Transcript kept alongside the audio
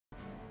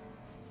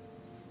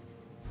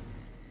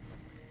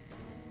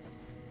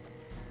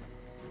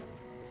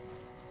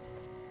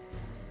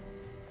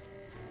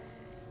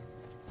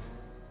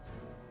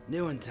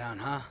New in town,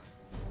 huh?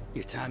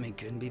 Your timing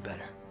couldn't be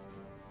better.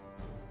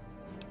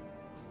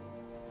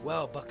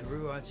 Well,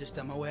 Buckaroo, I was just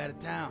on my way out of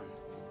town.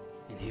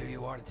 And here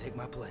you are to take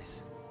my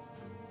place.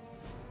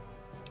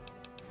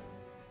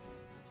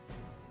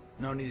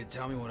 No need to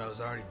tell me what I was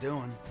already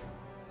doing.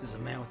 There's a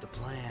man with the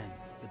plan,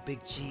 the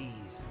big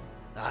cheese,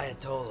 the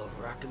Ayatollah of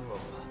rock and roll.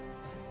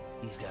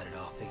 He's got it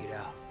all figured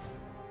out.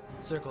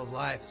 Circle of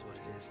life is what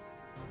it is.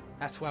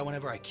 That's why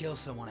whenever I kill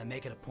someone, I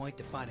make it a point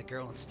to find a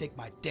girl and stick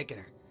my dick in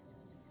her.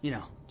 You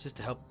know, just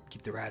to help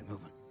keep the ride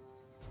moving.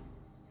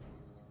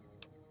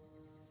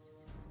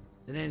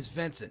 The name's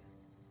Vincent.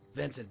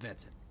 Vincent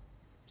Vincent.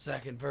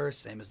 Second verse,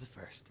 same as the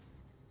first.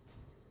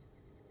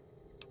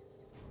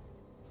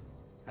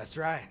 That's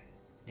right.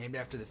 Named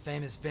after the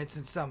famous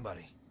Vincent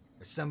somebody.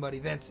 Or somebody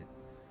Vincent.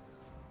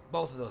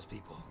 Both of those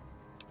people.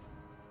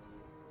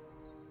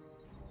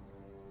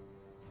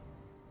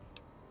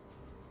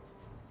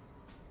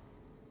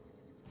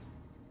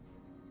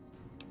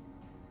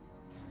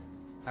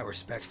 I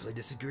respectfully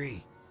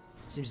disagree.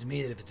 Seems to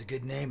me that if it's a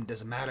good name, it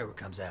doesn't matter what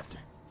comes after.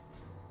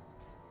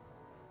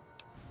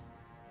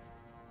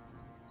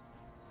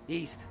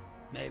 East,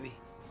 maybe.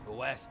 Or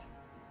west.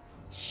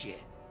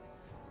 Shit.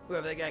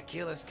 Wherever they got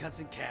killers, cunts,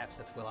 and caps,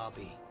 that's where I'll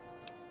be.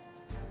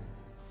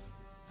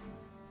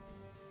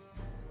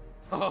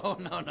 Oh,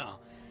 no.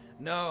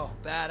 No,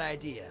 bad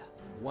idea.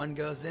 One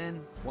goes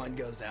in, one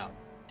goes out.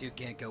 Two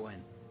can't go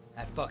in.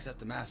 That fucks up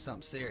the math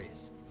something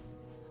serious.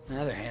 On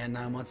the other hand,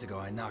 9 months ago,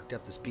 I knocked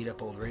up the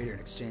speed-up old raider in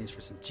exchange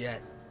for some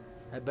jet.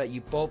 I bet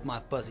you both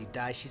my fuzzy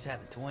die she's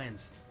having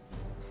twins.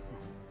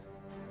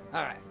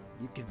 Alright,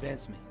 you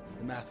convinced me.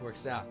 The math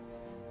works out.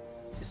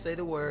 Just say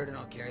the word and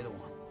I'll carry the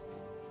one.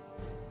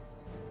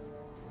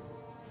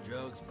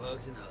 Drugs,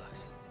 bugs, and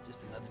hugs.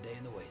 Just another day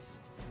in the waste.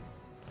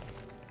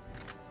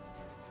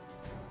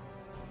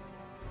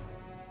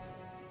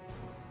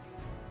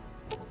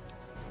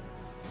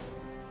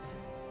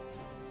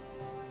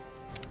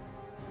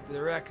 For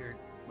the record,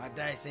 my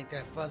dice ain't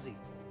that fuzzy.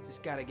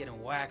 Just gotta get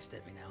them waxed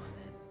every now and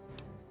then.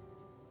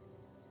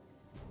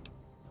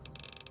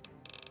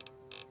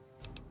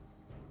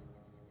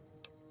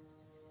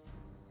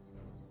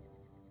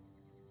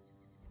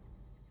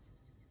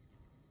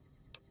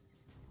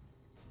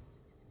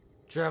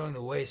 Traveling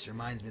the waste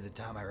reminds me of the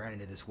time I ran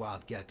into this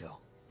wild gecko.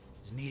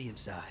 It was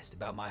medium-sized,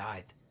 about my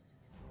height.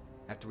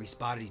 After we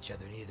spotted each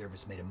other, neither of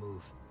us made a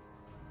move.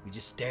 We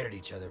just stared at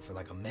each other for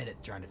like a minute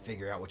trying to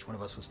figure out which one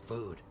of us was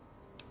food.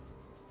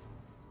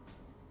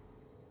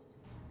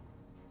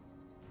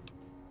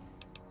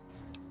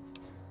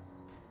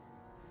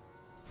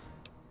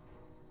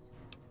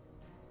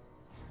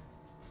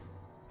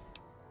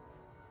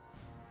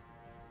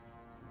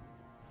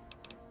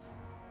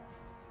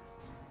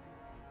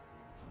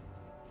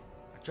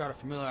 I try to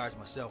familiarize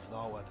myself with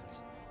all weapons.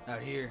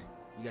 Out here,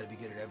 you gotta be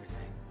good at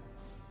everything.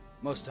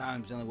 Most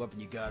times, the only weapon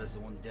you got is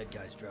the one the dead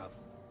guys drop.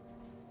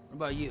 What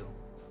about you?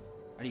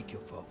 How do you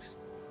kill folks?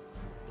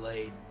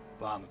 Blade,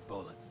 bomb, and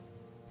bullet.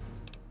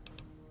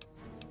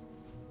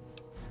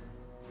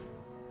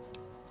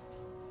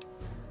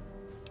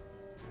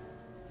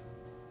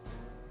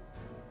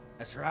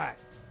 That's right.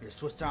 You're a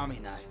Swiss Army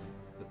knife.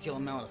 You'll kill a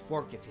man with a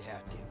fork if you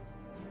have to.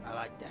 I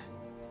like that.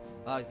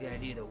 I like the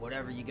idea that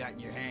whatever you got in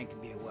your hand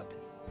can be a weapon.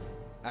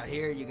 Out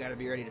here, you gotta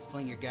be ready to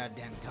fling your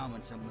goddamn cum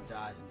in someone's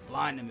eyes and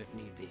blind them if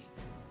need be.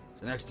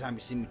 So next time you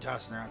see me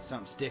tossing around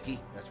something sticky,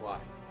 that's why.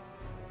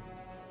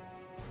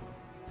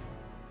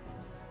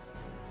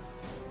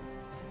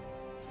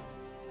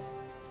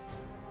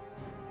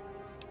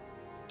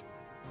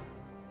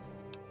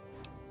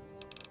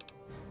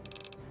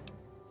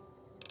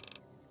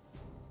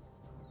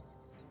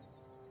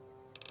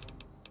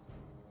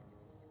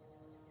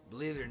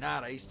 Believe it or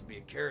not, I used to be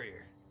a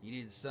courier. You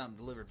needed something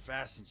delivered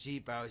fast and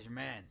cheap, I was your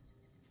man.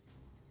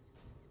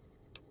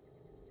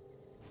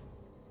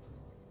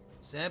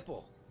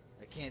 Simple.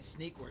 I can't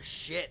sneak worth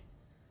shit.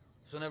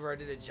 So whenever I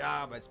did a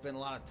job, I'd spend a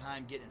lot of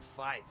time getting in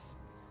fights.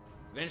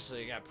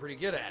 Eventually, I got pretty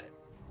good at it.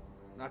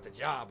 Not the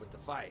job, but the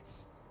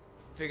fights.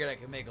 Figured I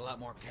could make a lot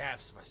more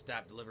caps if I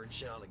stopped delivering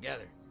shit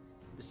altogether.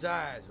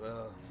 Besides,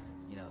 well,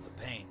 you know,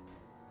 the pain.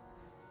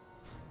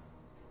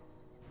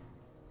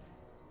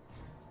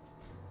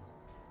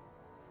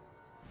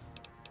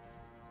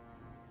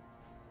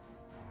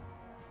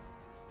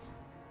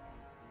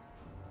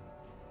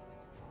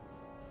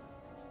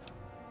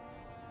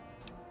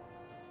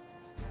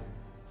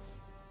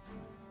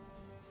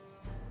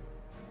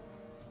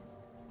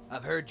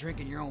 I've heard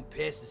drinking your own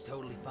piss is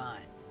totally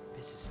fine.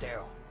 Piss is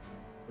sterile.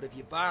 But if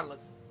you bottle it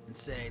and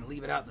say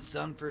leave it out in the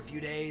sun for a few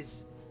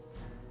days,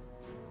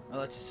 well,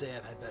 let's just say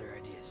I've had better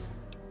ideas.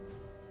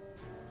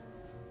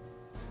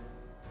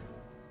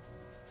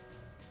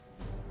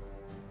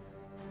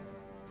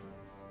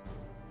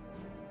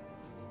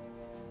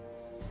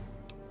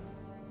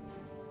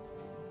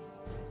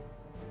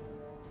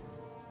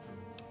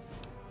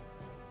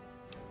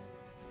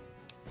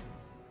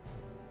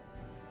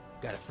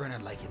 Got a friend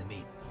I'd like you to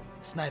meet.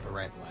 A sniper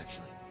rifle,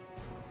 actually.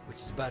 Which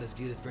is about as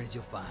good as friends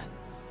you'll find.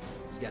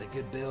 He's got a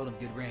good build and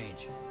good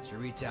range, so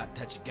reach out and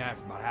touch a guy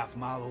from about half a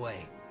mile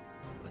away.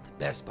 But the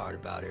best part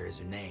about her is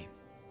her name.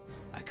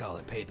 I call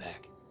her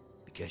Payback,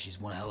 because she's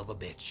one hell of a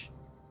bitch.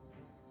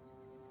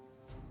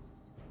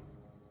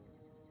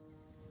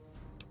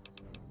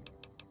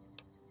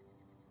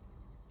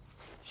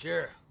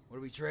 Sure, what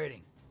are we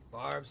trading?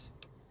 Barbs?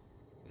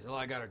 Because all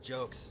I got are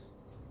jokes.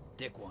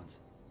 Dick ones.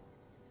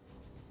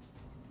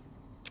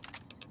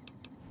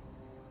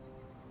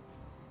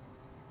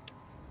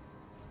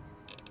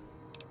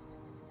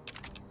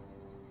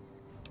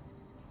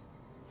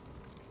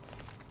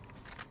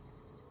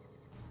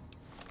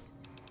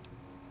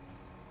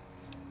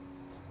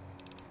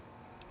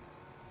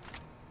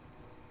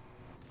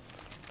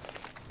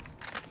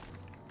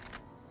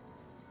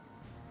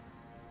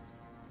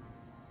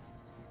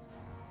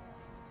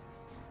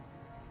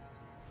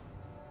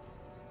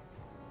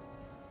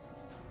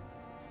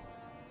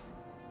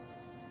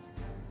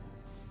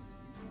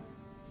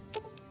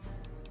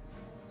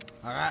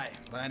 Alright,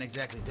 but I ain't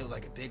exactly built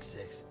like a big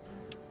six.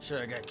 Sure,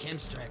 I got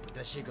Kim's strength, but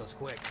that shit goes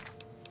quick.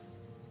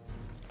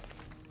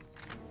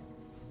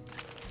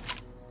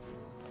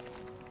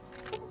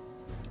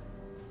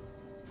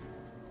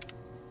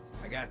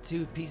 I got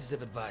 2 pieces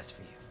of advice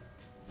for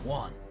you.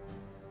 1,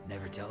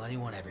 never tell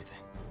anyone everything.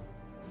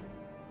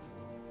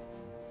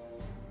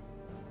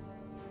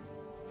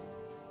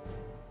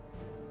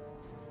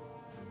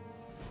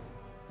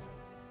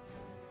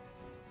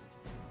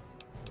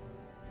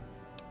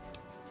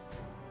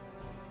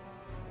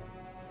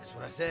 That's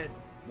what I said.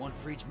 1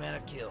 for each man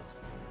I've killed.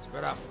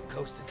 Spread out from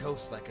coast to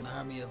coast like an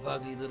army of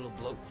ugly little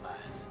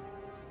bloatflies.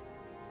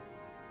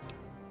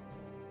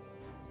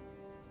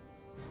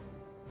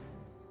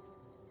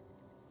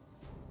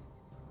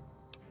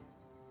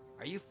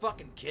 Are you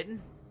fucking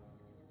kidding?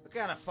 What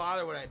kind of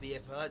father would I be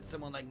if I let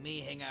someone like me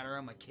hang out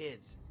around my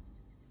kids?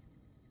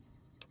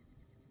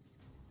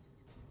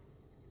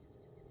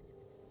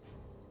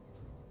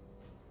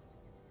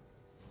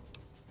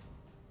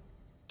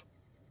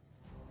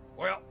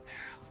 Well,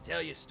 I'll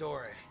tell you a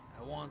story.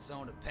 I once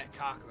owned a pet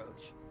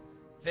cockroach.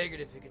 Figured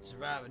if it could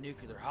survive a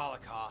nuclear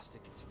holocaust,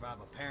 it could survive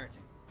a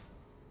parenting.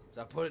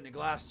 So I put it in a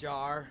glass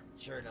jar.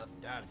 Sure enough,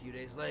 it died a few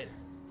days later.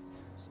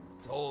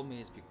 Someone told me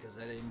it's because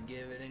I didn't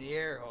give it any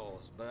air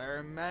holes, but I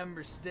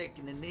remember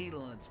sticking a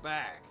needle in its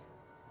back.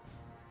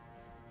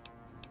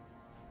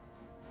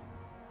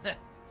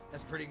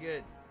 That's pretty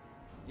good.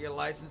 You get a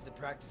license to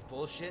practice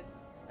bullshit?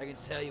 I can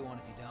sell you one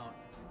if you don't.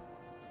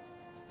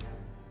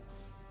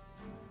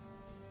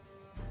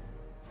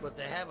 But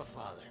they have a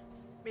father.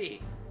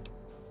 Me.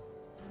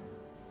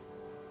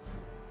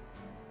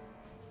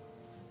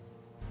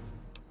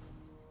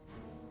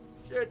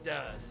 Sure it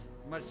does.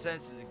 As much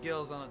sense as the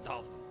gills on a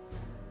dolphin.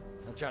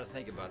 I'll try to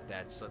think about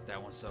that, just let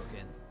that one soak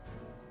in.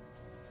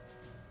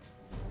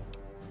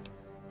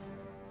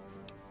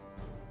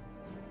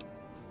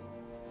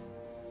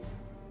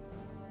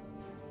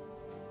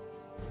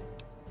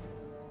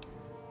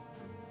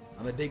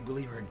 I'm a big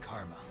believer in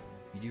karma.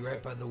 You do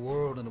right by the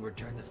world and it'll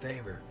return the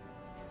favor.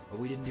 But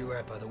we didn't do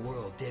right by the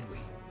world, did we?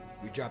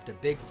 We dropped a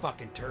big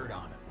fucking turd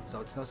on it, so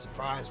it's no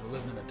surprise we're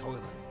living in a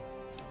toilet.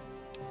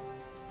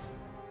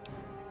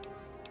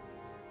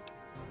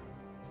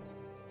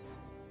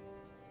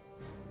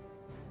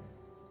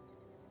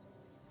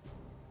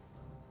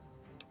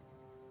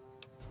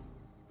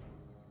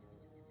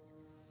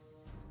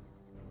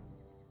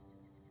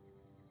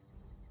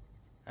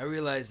 I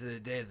realized the other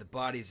day that the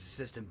body's a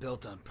system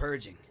built on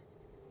purging.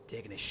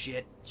 Taking a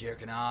shit,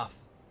 jerking off,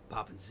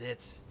 popping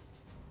zits.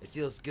 It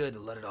feels good to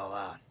let it all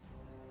out.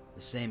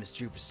 The same is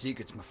true for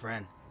secrets, my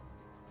friend.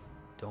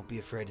 Don't be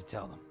afraid to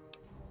tell them.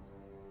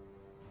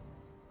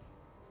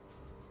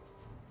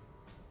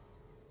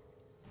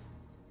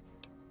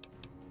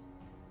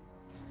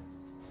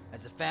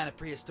 As a fan of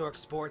prehistoric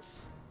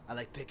sports, I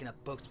like picking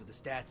up books with the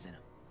stats in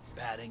them.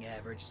 Batting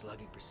average,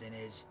 slugging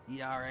percentage,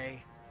 ERA.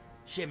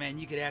 Shit, man,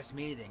 you could ask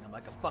me anything. I'm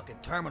like a fucking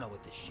terminal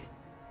with this shit.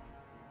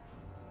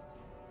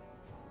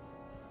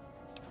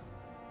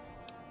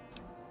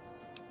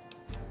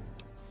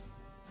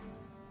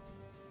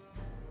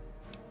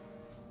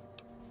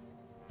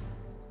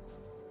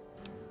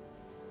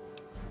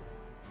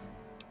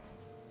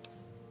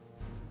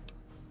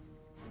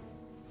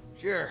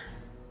 Sure,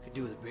 could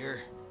do with a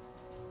beer.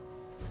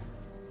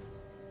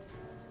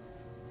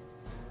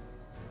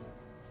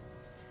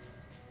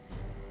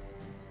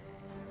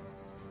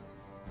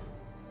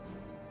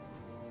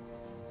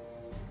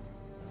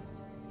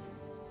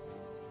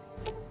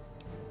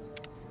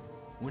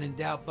 When in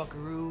doubt,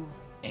 buckaroo,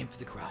 aim for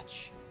the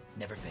crotch.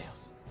 Never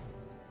fails.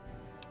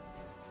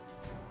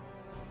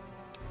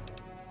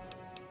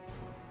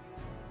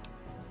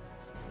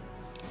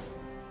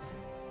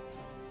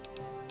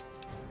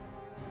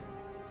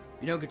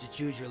 You don't get to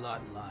choose your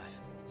lot in life.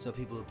 Some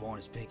people are born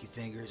as pinky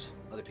fingers,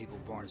 other people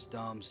are born as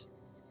thumbs.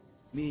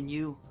 Me and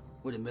you,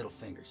 we're the middle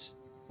fingers.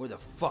 We're the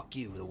fuck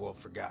you the world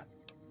forgot.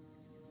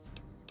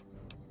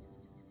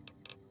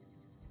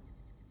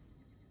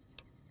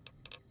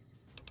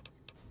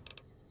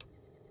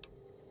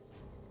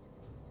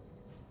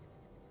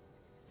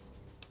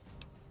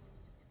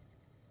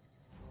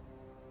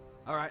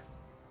 All right.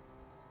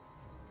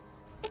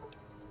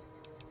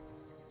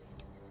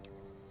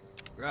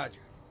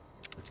 Roger.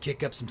 Let's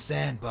kick up some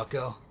sand,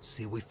 bucko.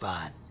 See what we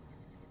find.